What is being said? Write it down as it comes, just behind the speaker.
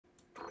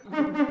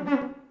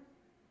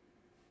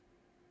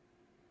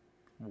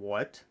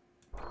What?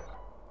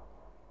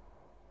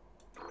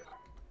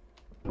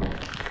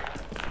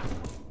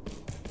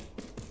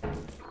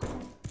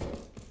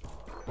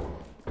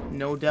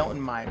 No doubt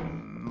in my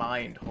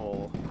mind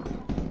hole.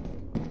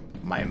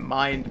 My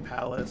mind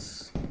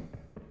palace.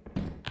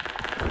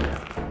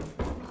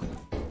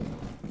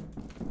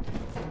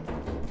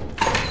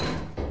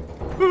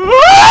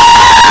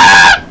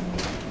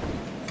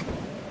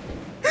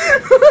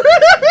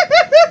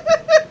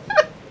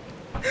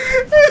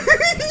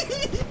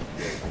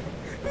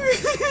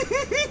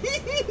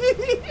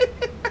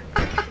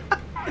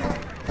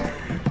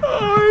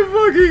 Oh my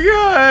fucking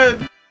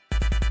god!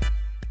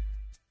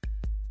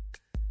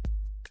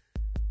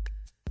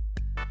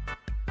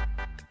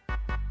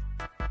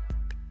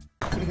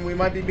 We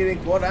might be meeting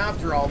quota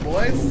after all,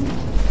 boys.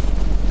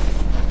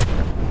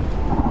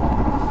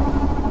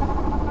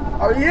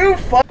 Are you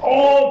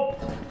Oh!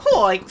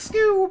 Hoi,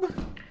 Scoob!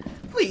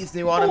 Please,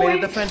 new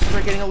automated defenses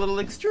are getting a little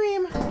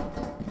extreme.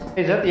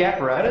 Is that the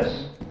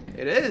apparatus?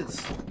 It is.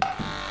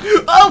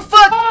 Oh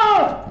fuck!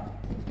 Ah!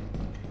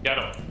 Get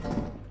him.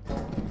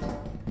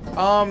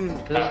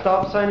 There's a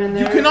stop sign in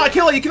there. You cannot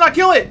kill it! You cannot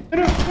kill it!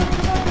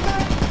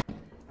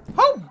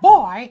 Oh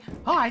boy!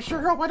 I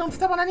sure hope I don't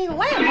step on any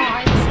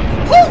landmines!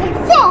 Holy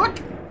fuck!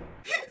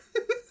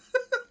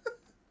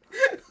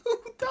 Who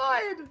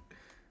died?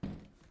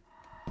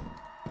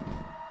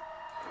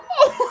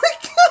 Oh my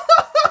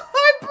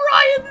god!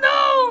 Brian, no!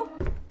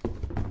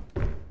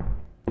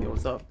 Yo,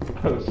 what's up?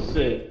 Oh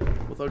shit.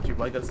 What's up, you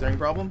got a staring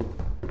problem?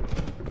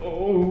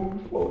 Oh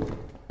fuck.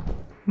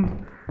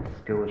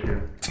 Skill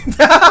issue.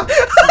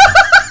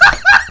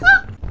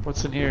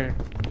 What's in here?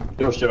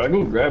 Yo, should I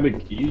go grab a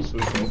key so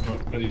we can open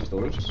up one of these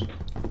doors?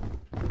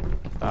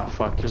 Ah,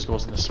 fuck. Just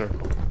goes in a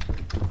circle.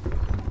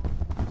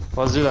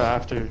 Let's do that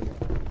after.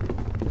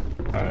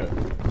 Alright.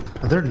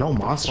 Are there no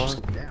monsters?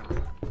 Damn.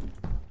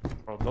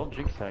 Bro, don't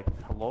jig tag.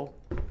 Hello?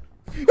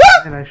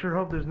 And I sure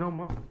hope there's no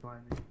monsters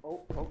behind me.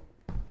 Oh.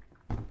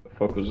 The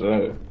fuck was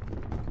that?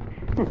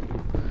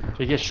 Did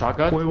you get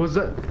shotgun? Wait, was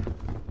that?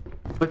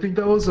 I think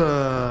that was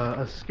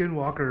a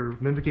skinwalker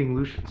mimicking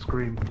Lucian's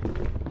scream.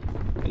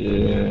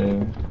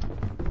 Yeah.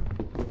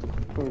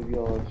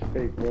 Y'all, it's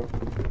fake, bro.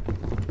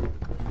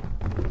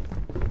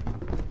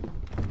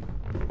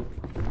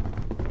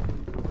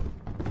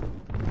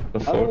 The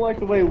I fuck? don't like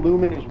the way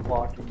Lumen is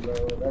walking, bro.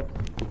 That's...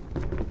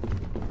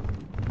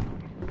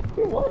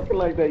 Quit walking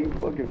like that, you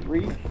fucking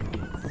freak.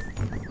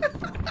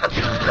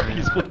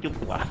 He's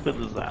fucking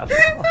laughing his ass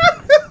off.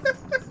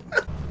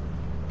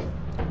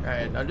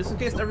 Alright, now just in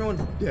case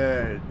everyone's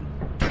dead.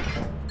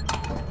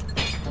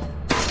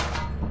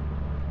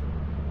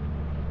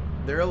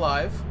 They're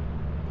alive.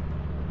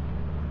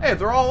 Hey,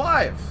 they're all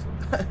alive!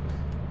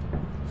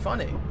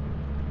 Funny.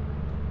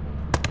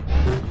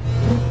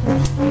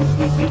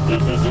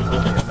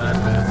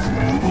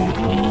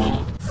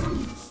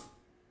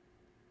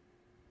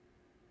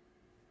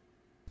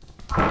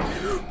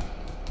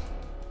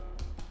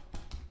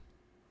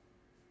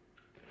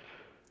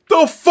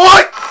 The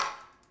fuck?!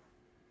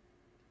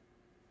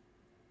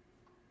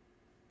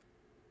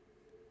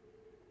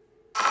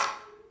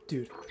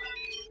 Dude.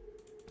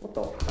 What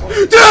the fuck?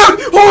 Dude!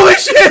 Holy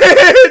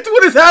shit!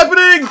 What is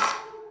happening?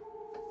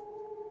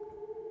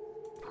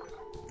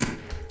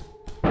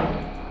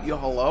 Yo,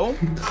 hello?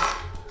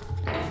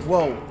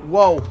 Whoa,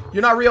 whoa.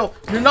 You're not real.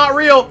 You're not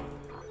real!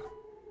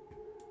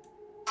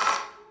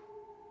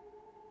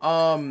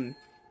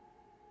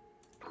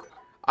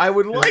 I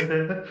would like...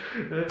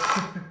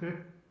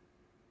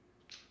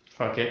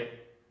 Fuck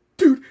it.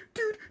 Dude!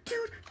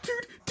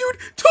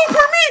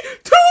 Teleport me!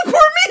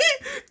 Teleport me!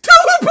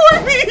 Teleport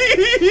me!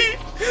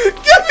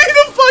 Get me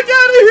the fuck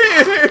out of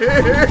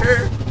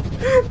here!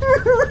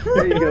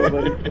 There you go,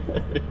 buddy.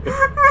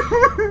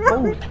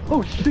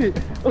 Oh shit!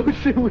 Oh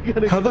shit, we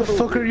gotta How the go.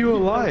 fuck are you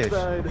alive?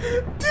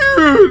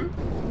 Dude!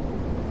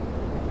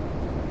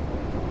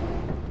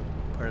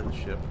 Part of the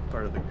ship,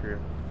 part of the crew.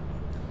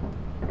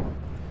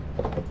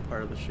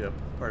 Part of the ship,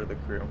 part of the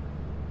crew.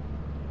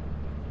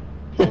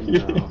 Oh,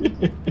 no.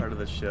 Part of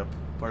the ship,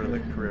 part of the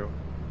crew.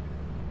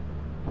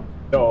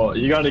 No,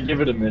 you gotta give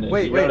it a minute.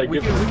 Wait, you wait, gotta we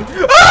give can...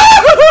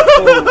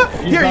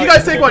 it Here, you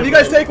guys take one, you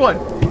guys take one!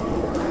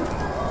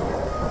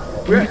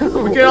 We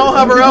can all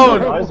have our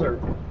own!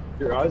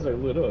 Your eyes are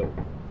lit up.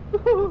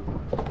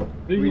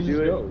 We you do just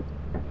it. go?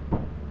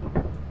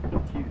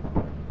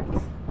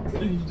 Where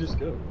did you just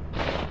go?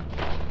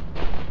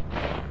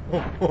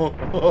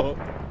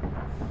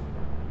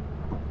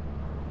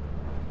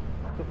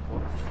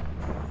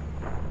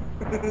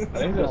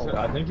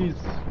 I think he's...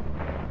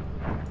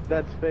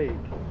 That's fake.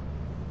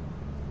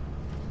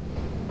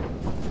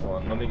 Hold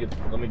on, let me get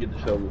the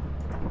shovel.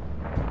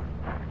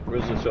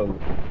 Where's the shovel?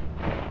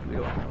 We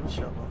don't have a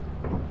shovel.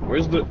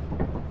 Where's the...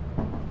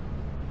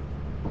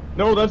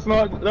 No, that's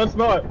not. That's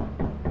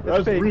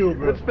fake. real,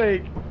 bro. That's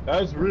fake.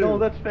 That's real. No,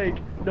 that's fake.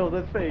 No,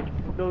 that's fake.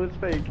 No, that's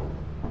fake.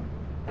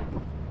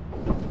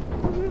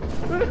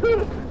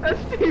 That's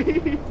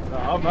Steve.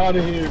 Nah, I'm out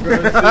of here, bro.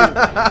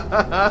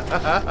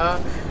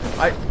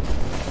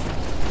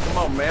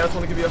 on, man. I just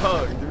want to give you a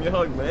hug. Give me a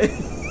hug, man.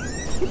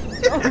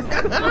 Come on,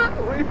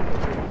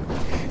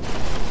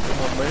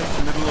 man.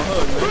 Give me a little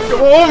hug, man.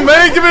 Come on,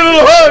 man. Give me a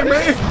little hug,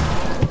 man.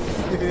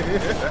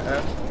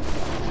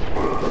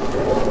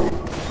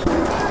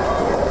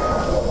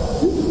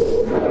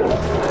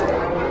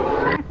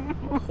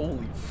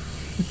 Holy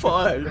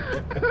fuck.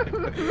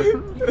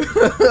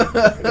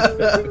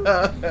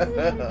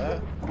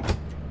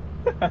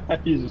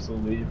 He just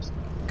leaves.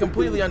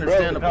 Completely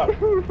understandable.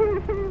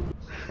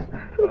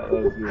 That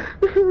was good.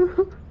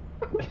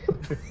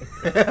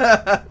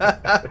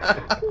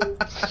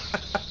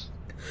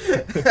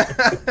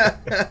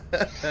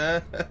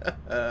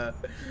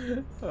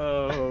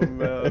 Oh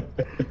man.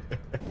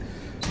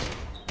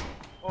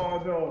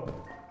 Oh no.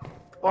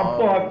 I'm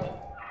fucked.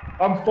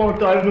 I'm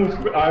fucked. I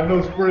have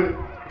no sprint.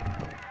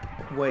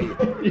 Wait.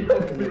 We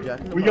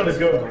gotta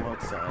go.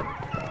 Outside.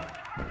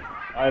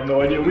 I have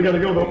no idea. We gotta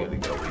go though. We gotta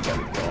go.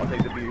 I'll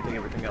take the beer thing,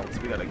 everything else.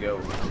 We gotta go.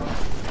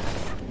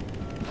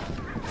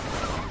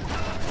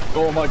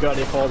 Oh my god,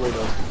 they followed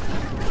us.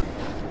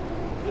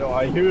 Yo,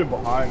 I hear it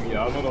behind me.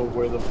 I don't know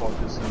where the fuck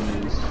this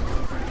thing is.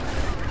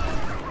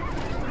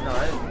 No,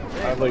 I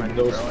have like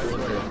no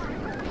sprint.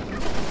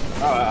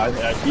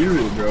 I hear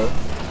it, bro.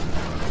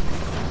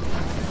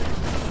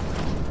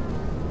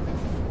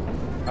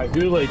 I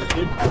hear like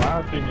kids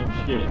laughing and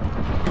shit.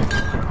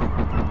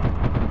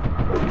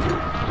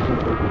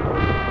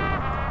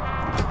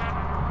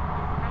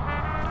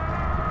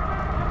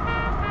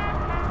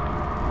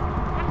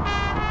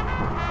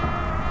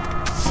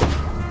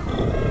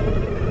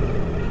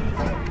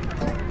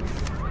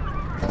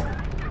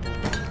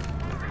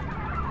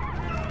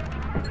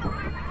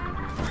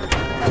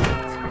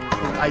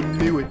 I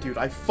knew it, dude.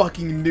 I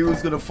fucking knew it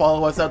was gonna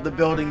follow us out the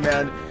building,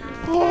 man.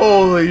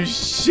 Holy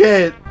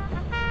shit.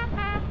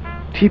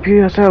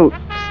 TP us out.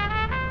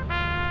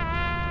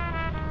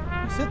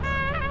 Who said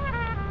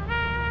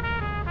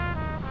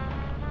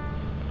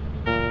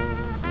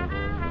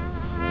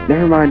that?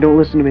 Never mind, don't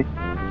listen to me.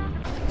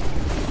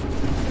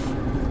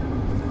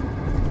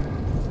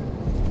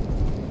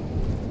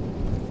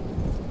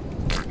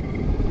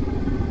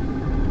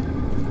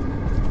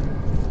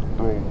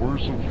 Bro,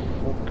 where's the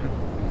fucking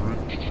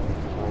bridge to the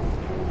front?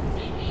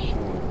 This is so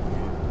weird.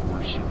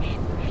 Where's it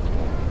supposed to be?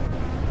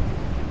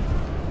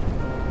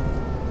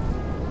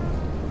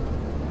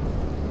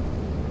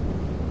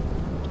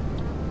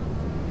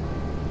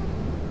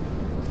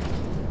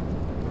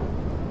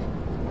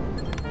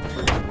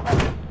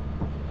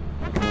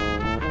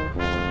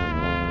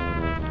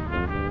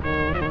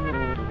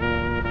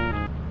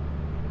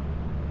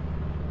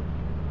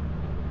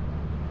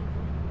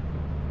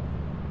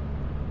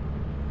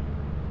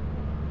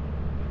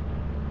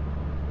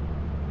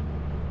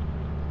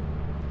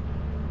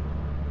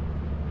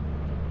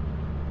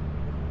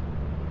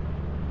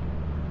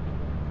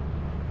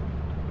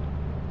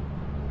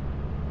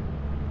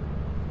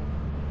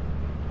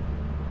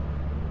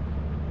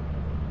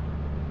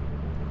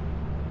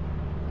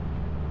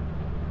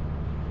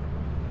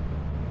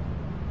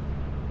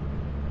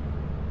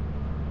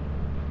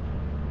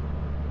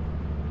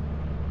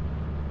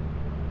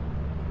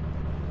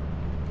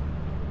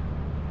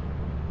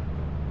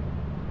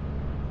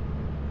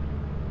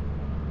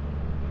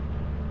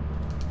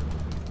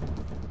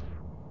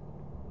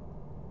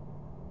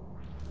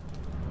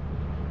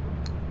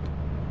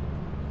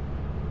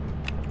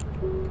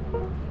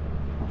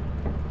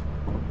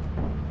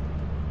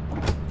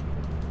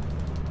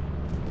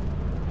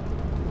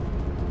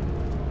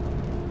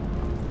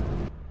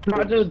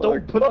 Roger,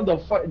 don't put on the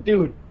fight,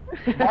 dude.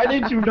 Why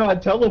did you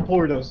not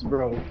teleport us,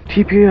 bro?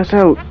 TP us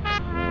out.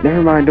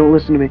 Never mind, don't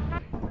listen to me.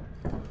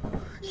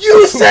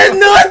 You said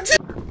not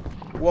to!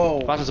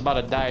 Whoa. Fox is about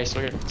to die, so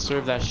here,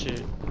 serve that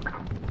shit.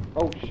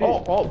 Oh shit.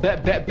 Oh,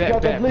 bet. got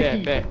the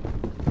blicky.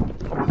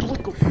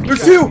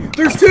 There's two!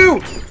 There's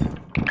two!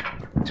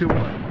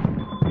 2-1.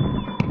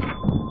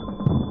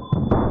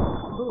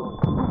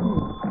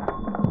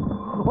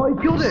 Oh, he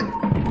killed it!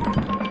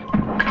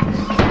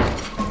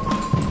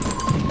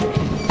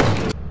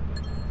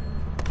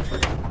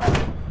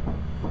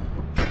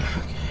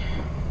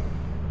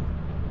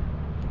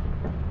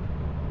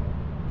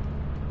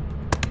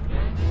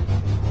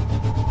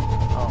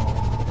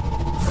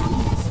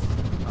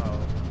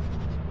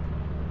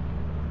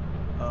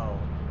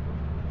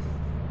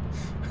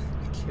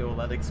 Kill,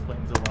 that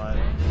explains a lot.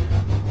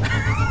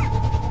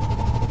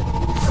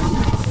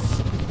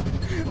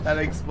 That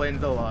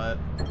explains a lot.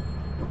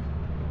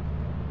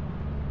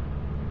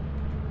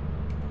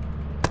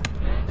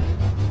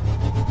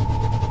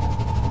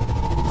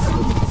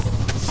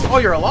 Oh,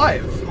 you're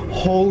alive!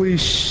 Holy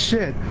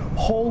shit!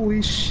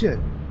 Holy shit!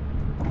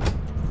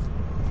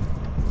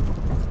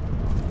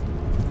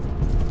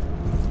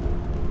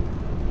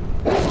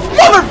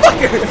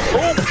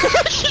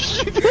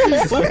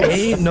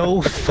 Ain't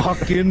no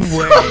fucking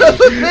way.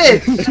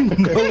 Bitch!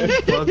 No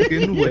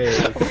fucking way.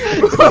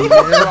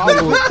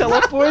 Rob with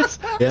teleports?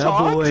 Yeah,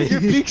 Talk? boy. You're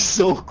being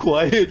so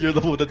quiet, you're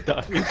the one that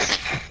died.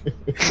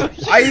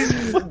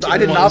 I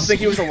did not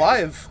think he was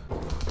alive.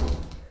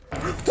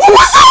 What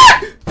was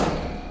that?!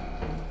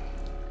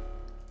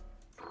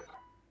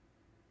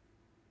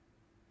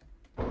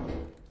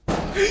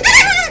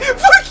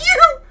 Fuck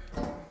you!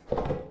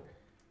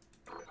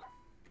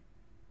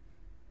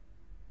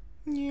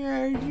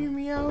 Yeah,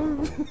 Jimmy, I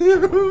don't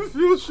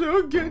feel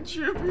so good,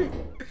 Jimmy.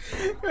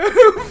 I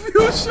don't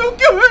feel so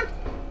good.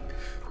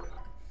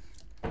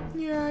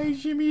 Yeah,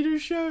 Jimmy,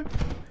 there's a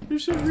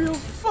real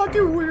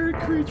fucking weird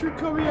creature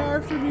coming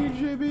after me,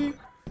 Jimmy.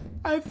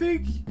 I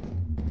think...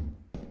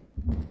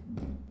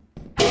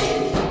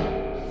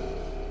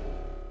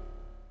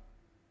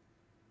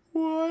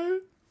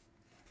 What?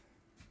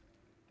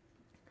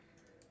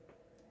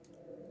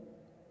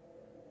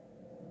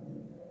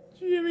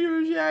 Jimmy,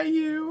 was that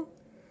you?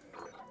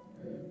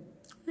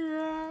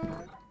 Yeah.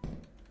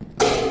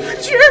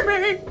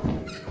 Jimmy!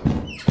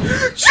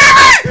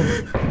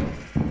 Jimmy!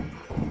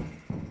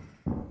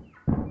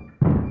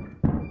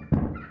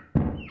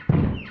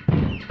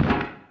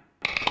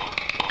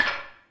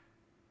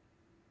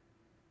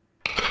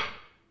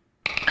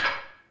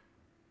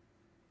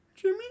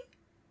 Jimmy?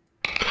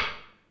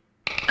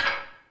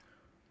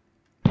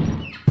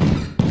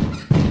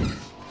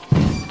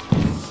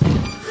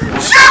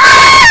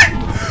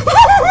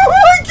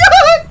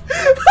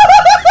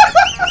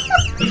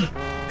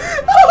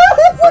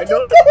 I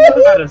know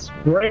that had a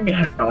spring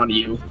on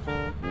you.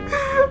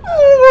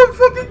 Oh my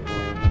fucking...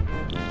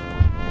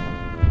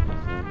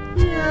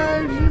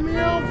 Yeah, Jimmy, I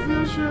don't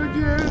feel so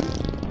good.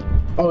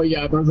 Oh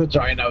yeah, there's a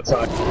giant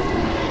outside.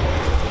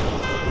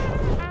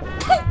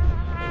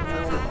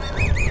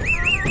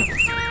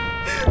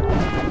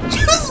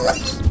 Just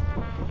like...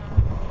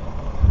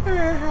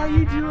 Hey, how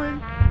you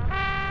doing?